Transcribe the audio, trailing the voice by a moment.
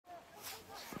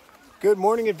Good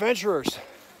morning, adventurers.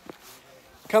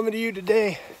 Coming to you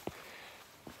today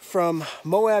from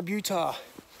Moab, Utah.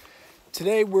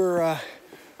 Today we're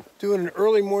doing an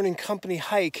early morning company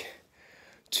hike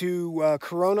to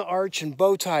Corona Arch and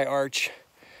Bowtie Arch.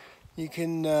 You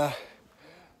can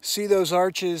see those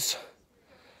arches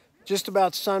just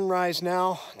about sunrise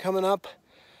now, coming up.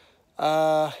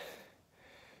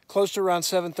 Close to around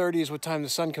 7:30 is what time the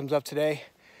sun comes up today.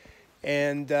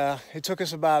 And it took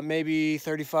us about maybe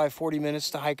 35-40 minutes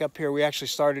to hike up here. We actually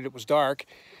started, it was dark.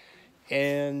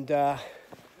 And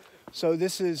so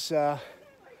this is a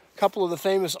couple of the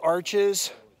famous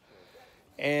arches.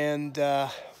 And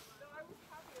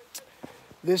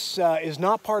this is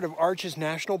not part of Arches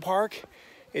National Park.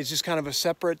 It's just kind of a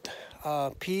separate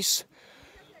piece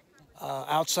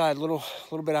outside, a little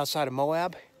bit outside of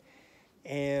Moab.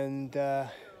 And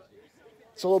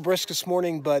it's a little brisk this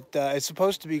morning, but it's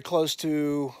supposed to be close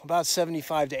to about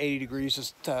 75 to 80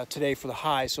 degrees today for the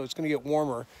high, so it's going to get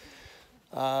warmer.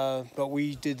 But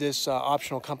we did this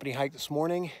optional company hike this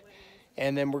morning,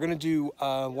 and then we're going to do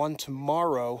one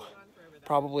tomorrow,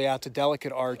 probably out to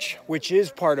Delicate Arch, which is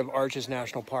part of Arches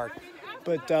National Park.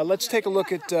 But let's take a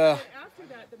look at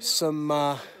some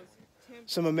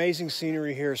amazing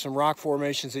scenery here, some rock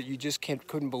formations that you just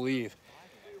couldn't believe.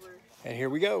 And here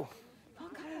we go.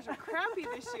 Are crappy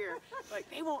this year. Like,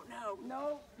 they won't know.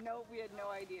 No, we had no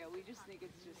idea. We just think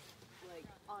it's just, like,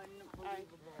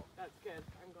 unbelievable. That's good.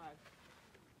 I'm glad.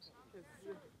 Because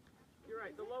you're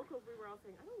right. The locals, we were all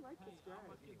saying, I don't like this drag.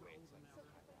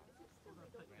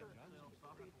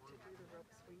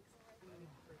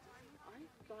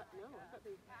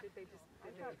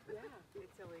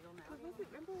 It's illegal now. Was it,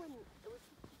 remember when it was,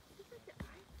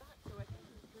 I thought so. I think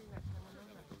it was during that time.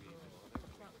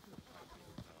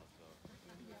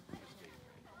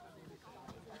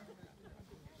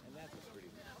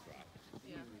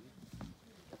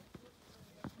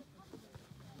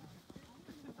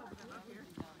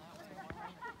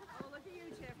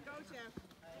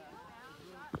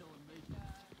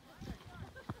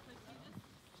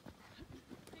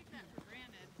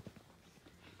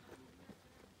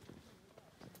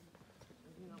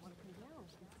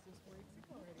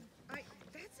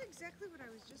 Exactly what I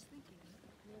was just thinking.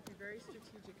 I'm going to be very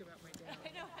strategic about my down.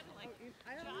 I know how to like.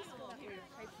 I always thought we were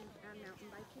hiking and mountain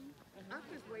biking. Up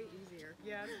is way easier.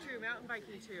 Yeah, it's true. Mountain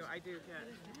biking too. I do get.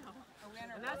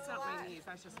 And that's not my knees.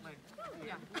 That's just my.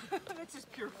 Yeah. That's just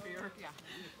pure fear. Yeah.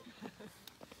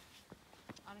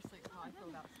 Honestly, how I feel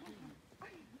about skiing.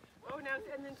 Oh, now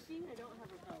and then skiing, I don't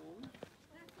have a problem.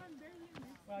 That's fun. Very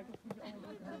new. Well, I guess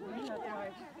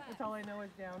that's all I know is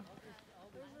down.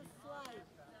 There's a slide.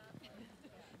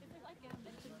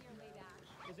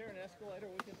 Is there an escalator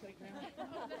we can take now?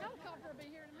 The helicopter will be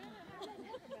here in a minute. I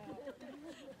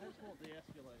just want the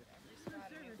escalator.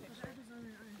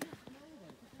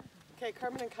 Okay,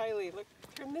 Carmen and Kylie, look,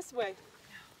 turn this way,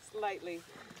 slightly.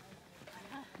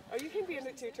 Oh, you can be in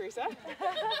it too, Teresa.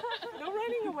 No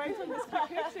running away from this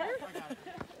picture.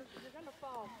 You're gonna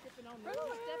fall, stepping on the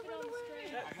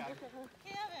string.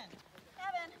 Kevin.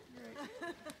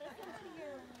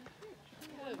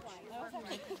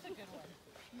 That's a good one.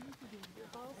 Your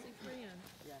bossy friend.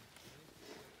 Yeah.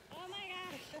 Oh my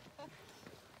gosh.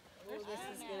 Oh, this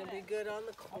is going to be good on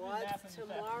the quads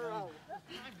tomorrow.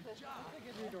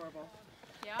 You're adorable.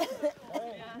 Yeah? Yeah.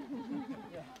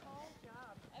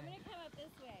 I'm going to come up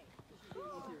this way.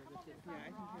 Yeah, I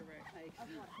think you're right.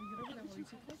 You get over that way too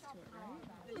close to it, right?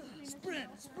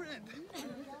 Sprint!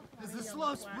 This is a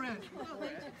slow sprint.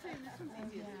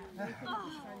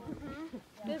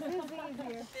 This is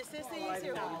easier. This is the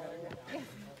easier one.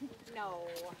 No.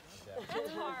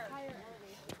 That's hard.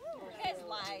 You guys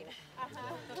lied.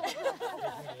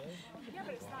 Yeah,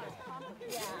 but it's not as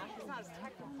complicated. Yeah. It's not as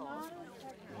technical.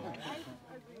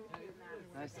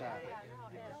 Nice shot.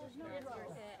 It's worth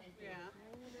it. Yeah.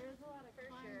 There's a lot of for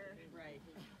sure. Right.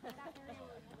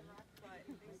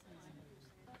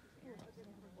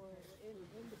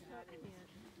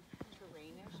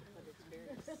 Terrainish, but it's very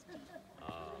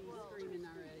screaming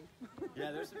already. Yeah,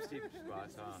 there's some steep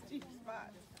spots, huh? Steep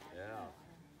spots. Yeah.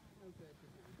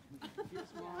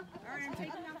 All right, I'm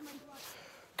taking off my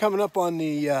Coming up on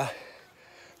the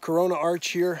Corona Arch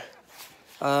here.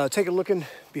 Take a look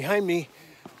behind me.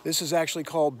 This is actually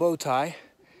called Bowtie.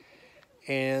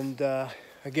 And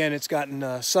again, it's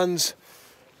gotten sun's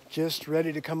just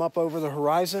ready to come up over the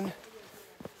horizon.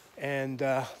 And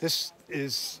this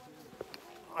is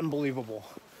unbelievable.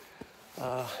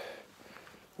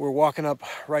 We're walking up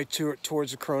right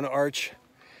towards the Corona Arch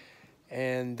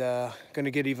and going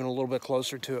to get even a little bit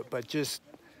closer to it, but just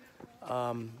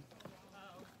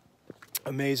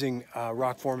amazing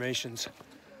rock formations.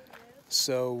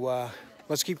 So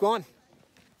let's keep going.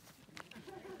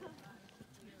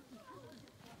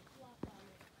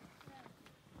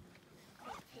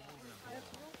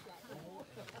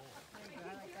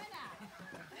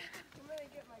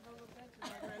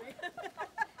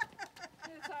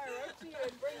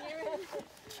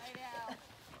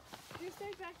 You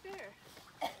stay back there.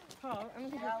 Paul, I'm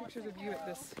gonna take pictures of you at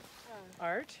this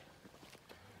art.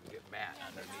 Get Matt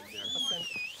underneath there.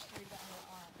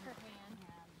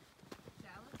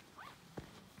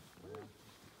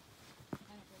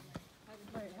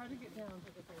 Wait, how do you get down?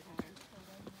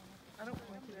 I don't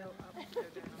want to go up and go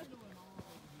down.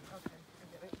 Okay, I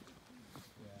get it.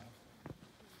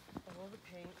 Yeah. All the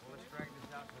paint. Well, let's drag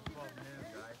this out till 12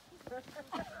 noon, guys.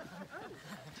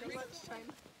 Too much time.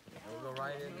 We'll go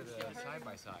right into the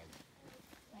side-by-side.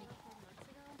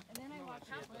 And then I watched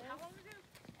it. How long ago?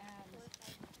 And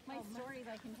my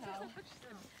stories I can tell.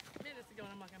 Minutes ago,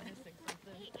 and I'm like, I'm missing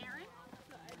something. Hey, Aaron?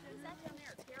 Is that down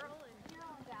there? Carol and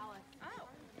Dallas. Oh.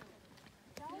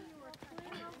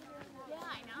 Yeah,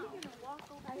 I know.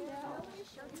 I know.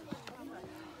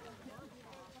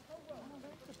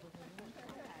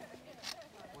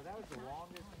 Well, that was the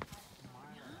longest mile.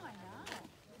 Oh, I know.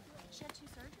 She had 2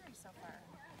 surgeries so far.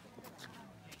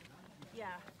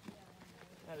 Yeah.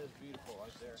 That is beautiful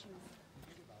right there.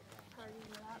 Party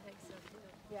that big, so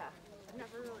good. Yeah. I've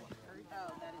never really heard that.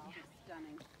 Oh, that is just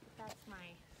stunning. That's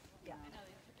my, yeah.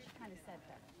 She kind of said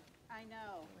that I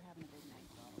know. we're having a big night.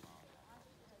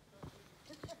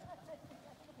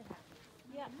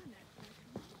 Yeah. You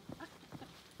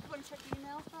want to check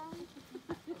email from?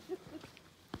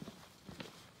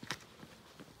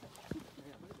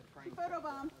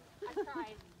 Photobomb. I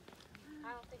tried. I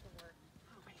don't think it worked.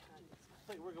 I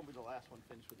think we're going to be the last one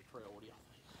finished with the trail. What do y'all think?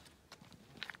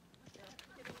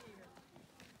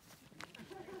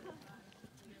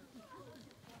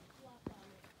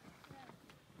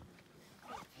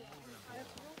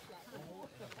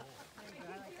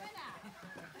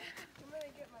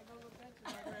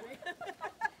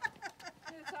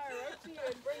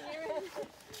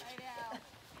 I know.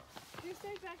 You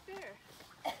stay back there.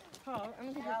 Paul,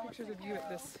 I'm gonna take pictures of you at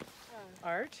this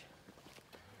art.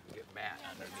 Get Matt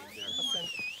underneath there.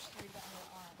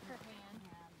 Her hand.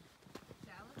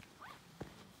 Dallas?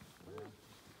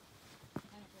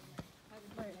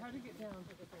 Wait, how do you get down?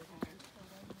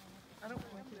 I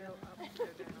don't want to go up and go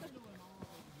down.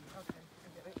 Okay, I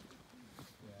get it.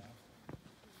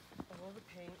 Yeah. All the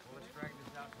paint. Well, let's drag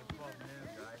this out till 12 noon,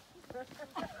 guys.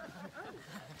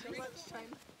 Too much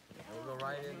time. We'll go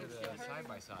right into the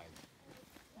side-by-side.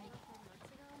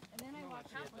 And then I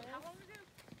watched it. How long ago?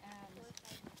 And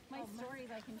my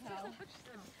stories I can tell.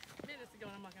 Minutes ago,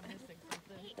 and I'm like, I'm missing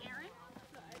something. Hey, Aaron?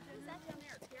 Is that down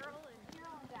there? Carol and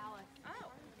Dallas. Oh.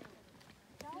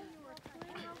 Yeah,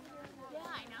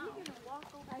 I know.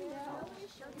 I know.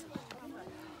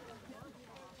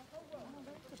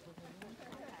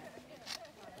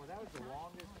 Well, that was the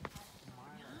longest mile.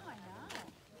 Oh, I know.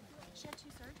 She had 2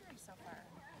 surgeries so far.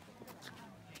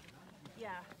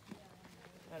 Yeah.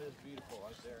 That is beautiful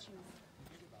right there.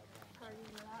 Party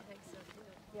that big, so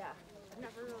good. Yeah. I've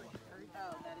never really heard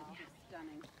that. Oh, that is just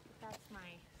stunning. That's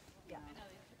my, yeah.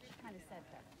 She kind of said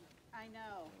that I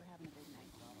know. we're having a big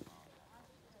night.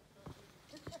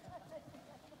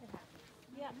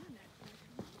 Yeah.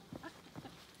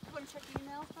 You want to check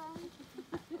email from?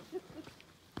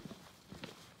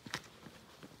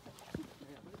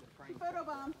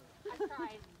 Photobomb. I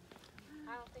tried. I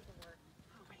don't think it worked.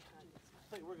 I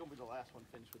think we're going to be the last one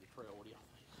finished with the trail. What do y'all think?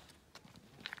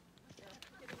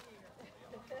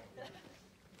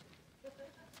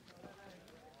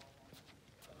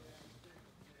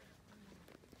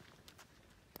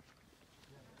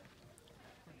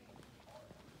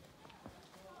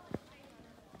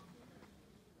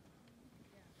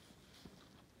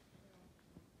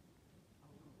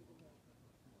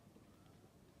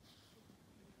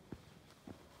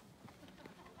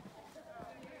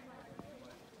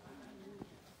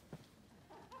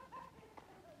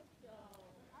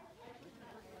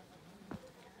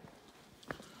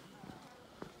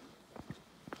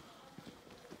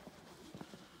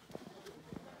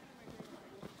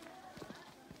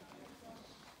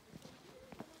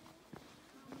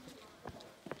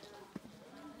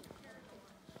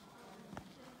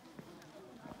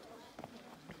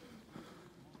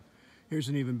 Here's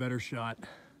an even better shot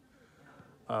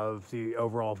of the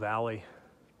overall valley.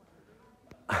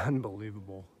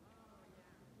 Unbelievable.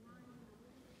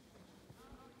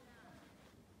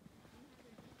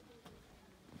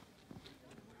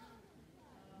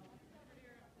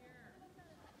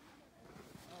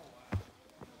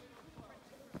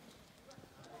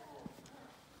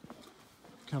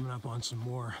 coming up on some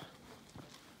more.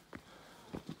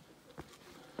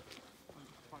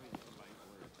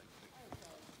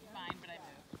 Fine, but I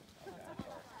moved.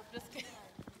 Just kidding.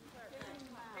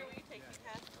 Here, will you take me,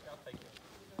 Cass? I'll take it.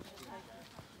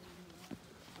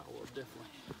 I will definitely.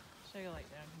 Show you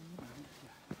light down.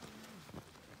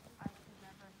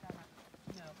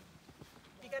 No.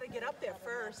 You gotta get up there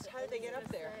first. How did they get up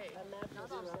there?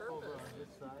 Not on purpose. Over on this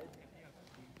side.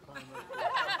 You climb up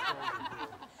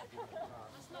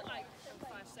It's not like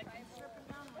 5 seconds.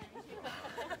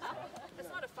 It's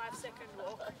not a 5-second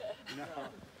walk. No.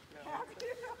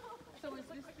 So is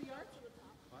this the arch?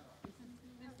 What?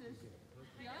 This is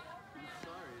the arch?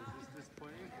 Sorry, is this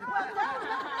disappointing?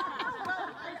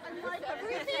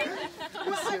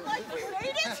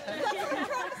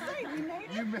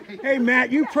 You made it. Hey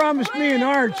Matt, you promised me an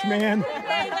arch, man.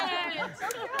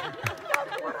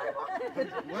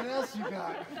 What else you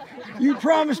got? You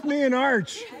promised me an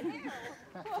arch.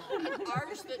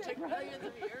 Arch that took millions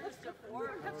of years to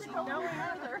form. No,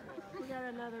 another. We got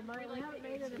another mile. We haven't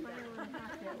made it a mile and a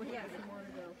half yet. We got some more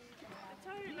to go.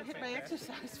 I hit my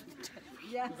exercise for the day.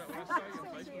 Yes. I can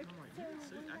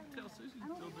tell Susie's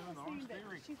still doing the arms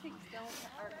theory. She thinks Delta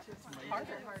Arch is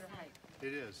harder hike.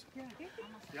 It is.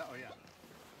 Yeah, oh yeah.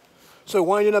 So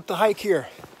winding up the hike here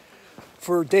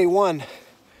for day one.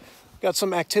 Got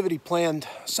some activity planned,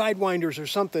 sidewinders or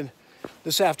something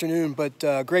this afternoon, but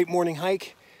great morning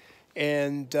hike,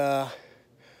 and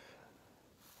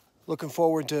looking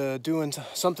forward to doing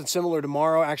something similar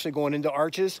tomorrow, actually going into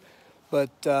Arches. But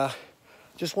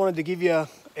just wanted to give you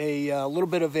a little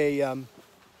bit of a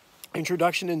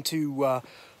introduction into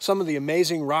some of the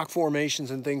amazing rock formations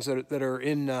and things that are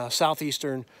in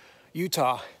southeastern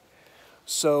Utah.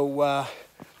 So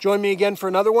join me again for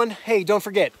another one. Hey, don't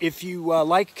forget, if you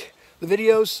like the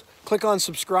videos, click on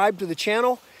subscribe to the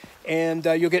channel, and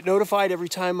you'll get notified every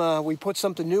time we put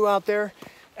something new out there.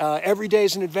 Every day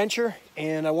is an adventure,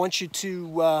 and I want you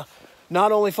to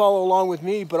not only follow along with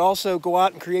me, but also go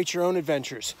out and create your own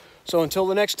adventures. So until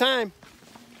the next time.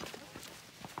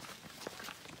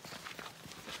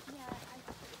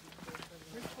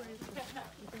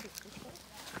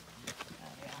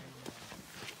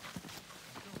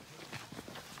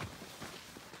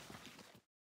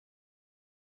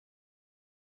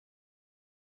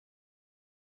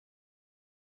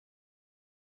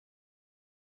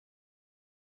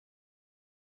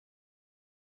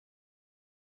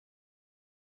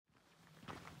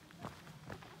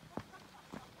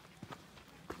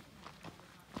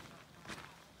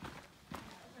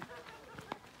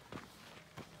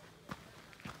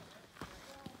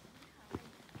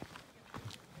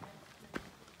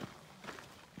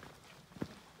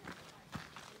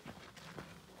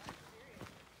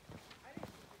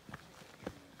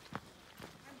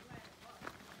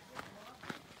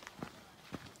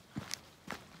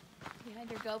 You had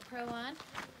your GoPro on?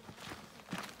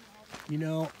 You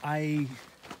know, I'm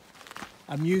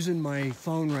using my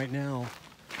phone right now.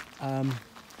 I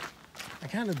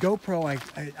kind of GoPro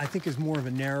I think is more of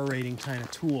a narrating kind of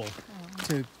tool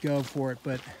to go for it,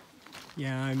 but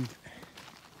yeah, I'm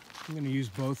going to use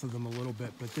both of them a little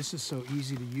bit, but this is so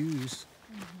easy to use.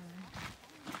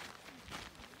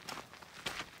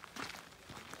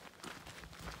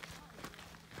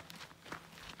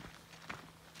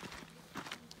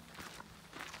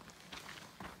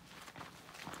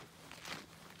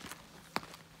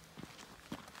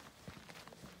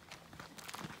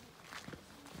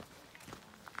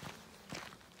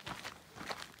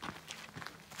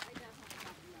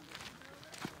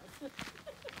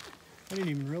 I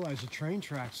didn't even realize the train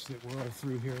tracks that were all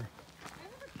through here.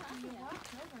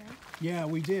 Yeah,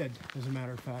 we did, as a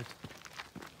matter of fact.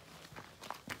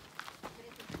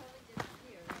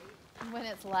 When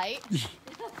it's light?